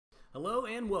Hello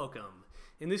and welcome.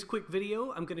 In this quick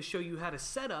video, I'm going to show you how to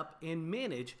set up and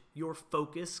manage your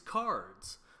focus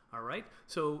cards. All right,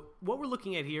 so what we're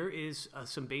looking at here is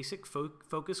some basic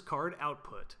focus card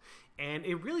output. And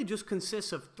it really just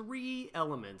consists of three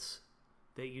elements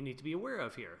that you need to be aware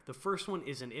of here. The first one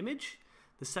is an image.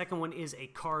 The second one is a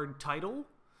card title.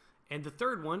 And the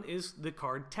third one is the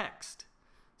card text.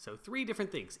 So three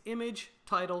different things: image,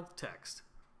 title, text.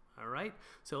 All right,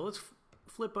 so let's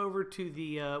flip over to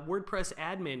the WordPress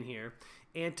admin here,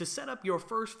 and to set up your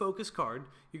first focus card,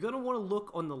 you're going to want to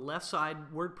look on the left side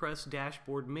WordPress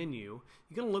dashboard menu.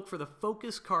 You're going to look for the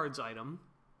focus cards item,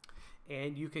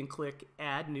 and you can click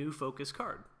add new focus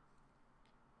card.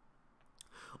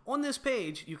 On this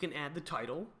page, you can add the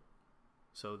title.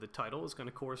 So the title is going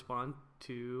to correspond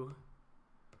to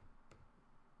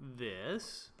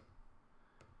this.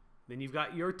 Then you've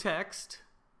got your text.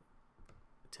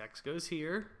 The text goes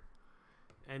here.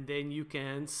 And then you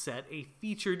can set a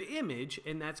featured image,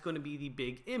 and that's going to be the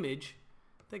big image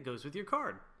that goes with your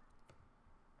card.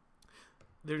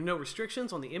 There are no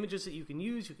restrictions on the images that you can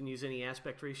use. You can use any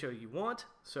aspect ratio you want.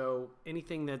 So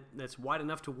anything that's wide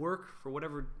enough to work for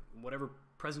whatever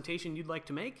presentation you'd like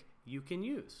to make, you can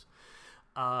use.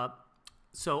 We're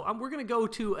going to go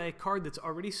to a card that's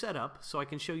already set up so I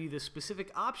can show you the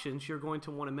specific options you're going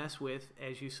to want to mess with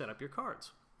as you set up your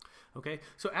cards. Okay,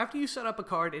 so after you set up a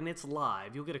card and it's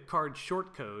live, you'll get a card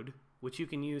shortcode, which you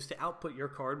can use to output your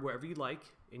card wherever you like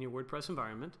in your WordPress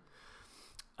environment.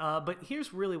 But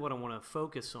here's really what I want to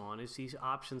focus on is these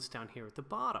options down here at the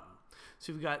bottom.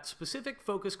 So we've got specific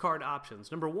focus card options.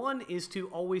 Number one is to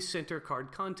always center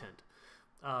card content.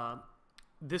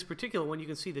 This particular one, you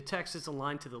can see the text is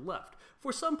aligned to the left.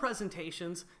 For some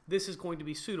presentations, this is going to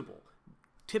be suitable.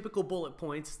 Typical bullet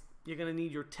points, you're going to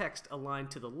need your text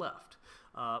aligned to the left.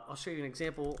 I'll show you an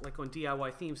example, like on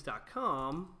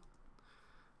DIYthemes.com.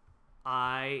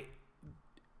 I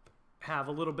have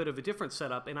a little bit of a different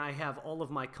setup, and I have all of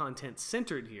my content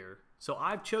centered here. So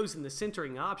I've chosen the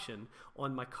centering option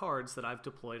on my cards that I've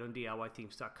deployed on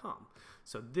DIYthemes.com.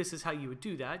 So this is how you would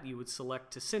do that. You would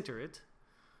select to center it.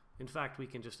 In fact, we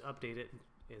can just update it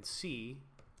and see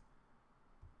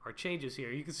our changes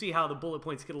here. You can see how the bullet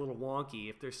points get a little wonky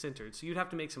if they're centered. So you'd have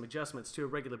to make some adjustments to a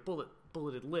regular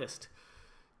bulleted list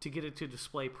to get it to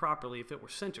display properly if it were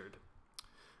centered.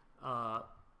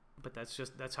 But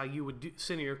that's how you would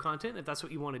center your content if that's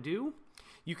what you want to do.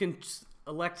 You can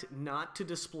elect not to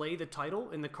display the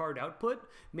title in the card output.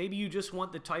 Maybe you just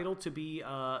want the title to be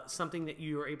something that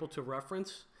you are able to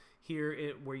reference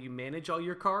here where you manage all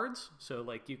your cards. So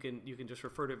like you can just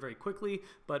refer to it very quickly,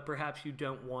 but perhaps you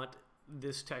don't want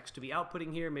this text to be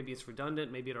outputting here. Maybe it's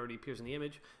redundant, maybe it already appears in the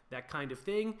image, that kind of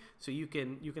thing. So you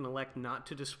can elect not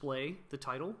to display the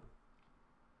title.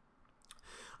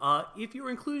 If you're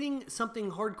including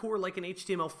something hardcore like an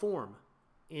HTML form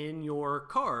in your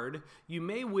card, you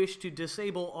may wish to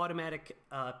disable automatic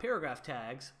paragraph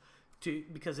tags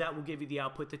because that will give you the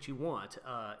output that you want.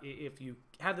 If you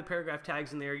have the paragraph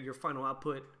tags in there, your final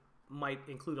output might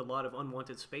include a lot of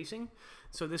unwanted spacing.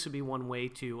 So this would be one way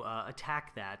to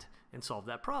attack that and solve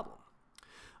that problem.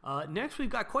 Next, we've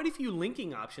got quite a few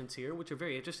linking options here, which are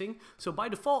very interesting. So by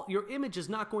default, your image is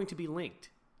not going to be linked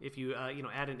if you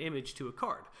add an image to a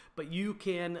card, but you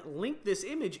can link this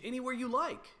image anywhere you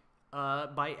like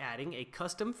by adding a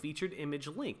custom featured image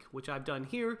link, which I've done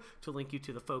here to link you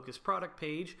to the Focus product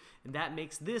page, and that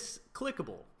makes this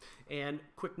clickable. And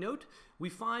quick note, we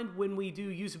find when we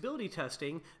do usability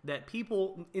testing that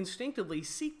people instinctively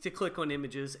seek to click on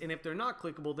images, and if they're not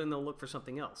clickable, then they'll look for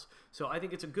something else. So I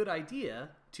think it's a good idea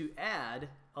to add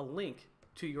a link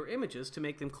to your images to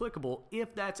make them clickable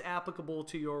if that's applicable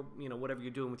to your, whatever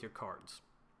you're doing with your cards.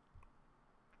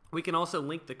 We can also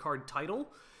link the card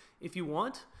title if you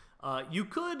want. You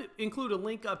could include a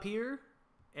link up here,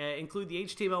 include the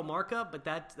HTML markup, but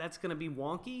that's going to be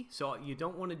wonky, so you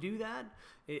don't want to do that.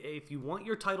 If you want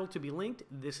your title to be linked,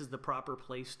 this is the proper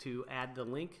place to add the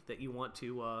link that you want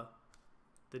to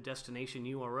the destination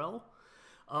URL.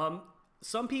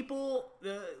 Some people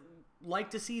like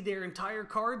to see their entire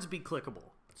cards be clickable.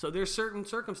 So there's certain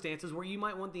circumstances where you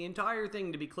might want the entire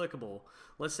thing to be clickable.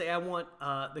 Let's say I want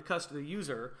the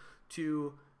user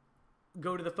to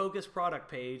go to the Focus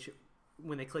product page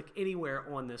when they click anywhere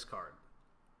on this card.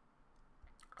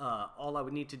 All I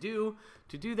would need to do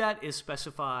that is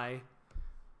specify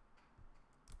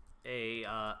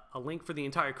a link for the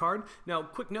entire card. Now,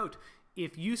 quick note,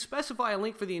 if you specify a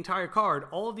link for the entire card,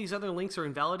 all of these other links are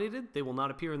invalidated. They will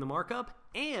not appear in the markup,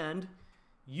 and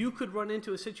you could run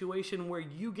into a situation where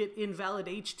you get invalid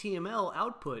HTML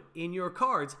output in your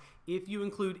cards if you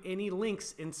include any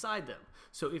links inside them.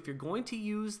 So if you're going to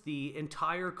use the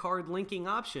entire card linking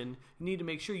option, you need to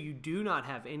make sure you do not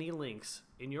have any links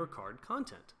in your card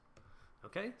content.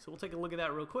 Okay, so we'll take a look at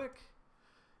that real quick.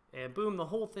 And boom, the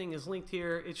whole thing is linked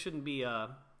here. It shouldn't be,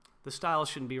 the styles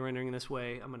shouldn't be rendering this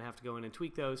way. I'm gonna have to go in and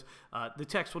tweak those. The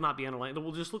text will not be underlined. It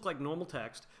will just look like normal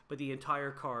text, but the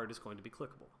entire card is going to be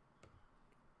clickable.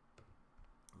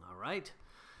 All right.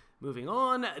 Moving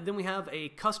on, then we have a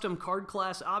custom card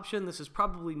class option. This is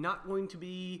probably not going to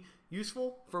be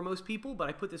useful for most people, but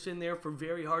I put this in there for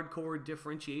very hardcore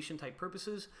differentiation type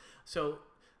purposes. So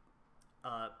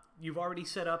you've already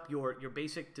set up your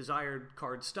basic desired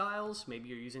card styles. Maybe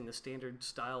you're using the standard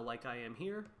style like I am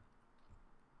here.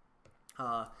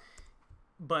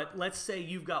 But let's say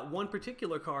you've got one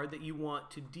particular card that you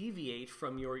want to deviate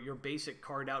from your basic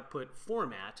card output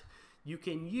format. You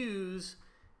can use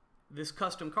this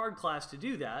custom card class to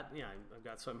do that. Yeah, I've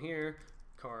got some here,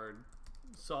 card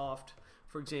soft,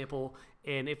 for example.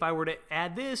 And if I were to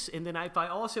add this, and then if I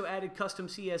also added custom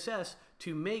CSS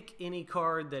to make any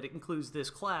card that includes this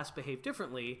class behave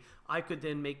differently, I could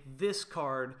then make this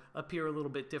card appear a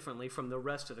little bit differently from the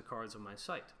rest of the cards on my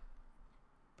site.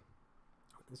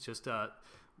 It's just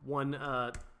one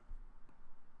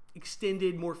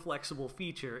extended, more flexible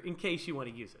feature in case you want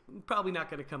to use it. Probably not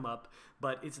going to come up,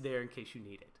 but it's there in case you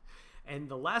need it. And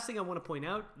the last thing I want to point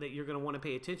out that you're going to want to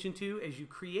pay attention to as you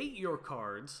create your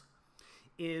cards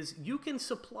is you can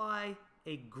supply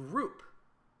a group.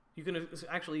 You can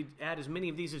actually add as many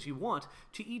of these as you want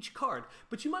to each card,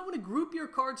 but you might want to group your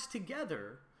cards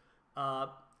together.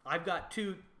 I've got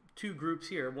two groups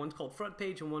here. One's called front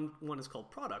page and one is called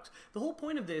products. The whole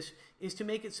point of this is to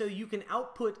make it so you can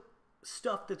output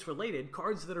stuff that's related,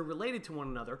 cards that are related to one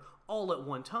another, all at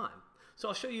one time. So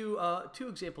I'll show you two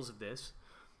examples of this.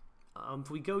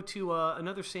 If we go to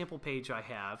another sample page I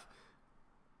have,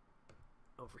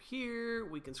 over here,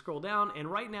 we can scroll down,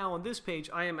 and right now on this page,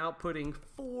 I am outputting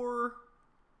four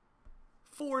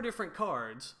different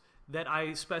cards that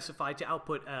I specified to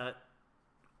output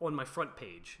on my front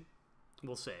page,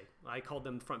 we'll say. I called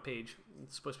them front page.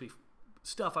 It's supposed to be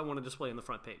stuff I want to display on the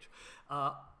front page.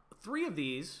 3 of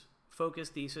these, Focus,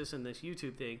 Thesis, and this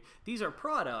YouTube thing, these are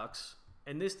products,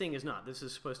 and this thing is not. This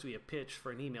is supposed to be a pitch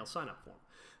for an email sign-up form.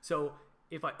 So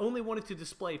if I only wanted to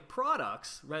display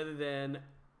products rather than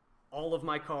all of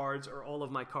my cards or all of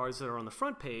my cards that are on the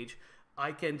front page,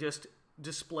 I can just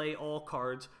display all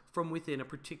cards from within a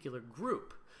particular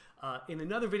group. In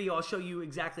another video, I'll show you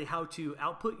exactly how to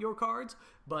output your cards,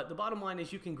 but the bottom line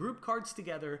is you can group cards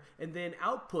together and then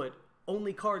output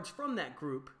only cards from that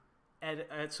group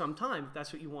at some time if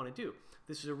that's what you want to do.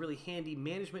 This is a really handy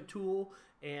management tool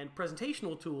and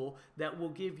presentational tool that will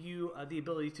give you the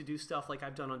ability to do stuff like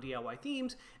I've done on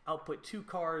DIYthemes, output 2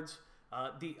 cards.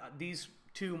 These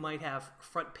 2 might have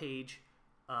front page,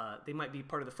 they might be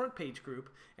part of the front page group,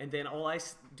 and then all I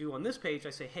do on this page,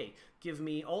 I say, hey, give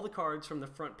me all the cards from the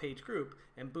front page group,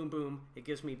 and boom, boom, it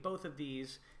gives me both of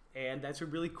these, and that's a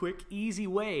really quick, easy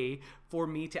way for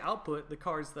me to output the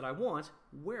cards that I want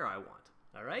where I want.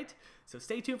 All right, so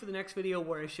stay tuned for the next video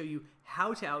where I show you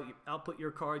how to output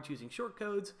your cards using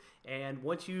shortcodes, and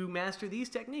once you master these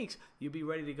techniques, you'll be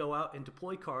ready to go out and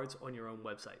deploy cards on your own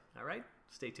website. All right,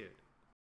 stay tuned.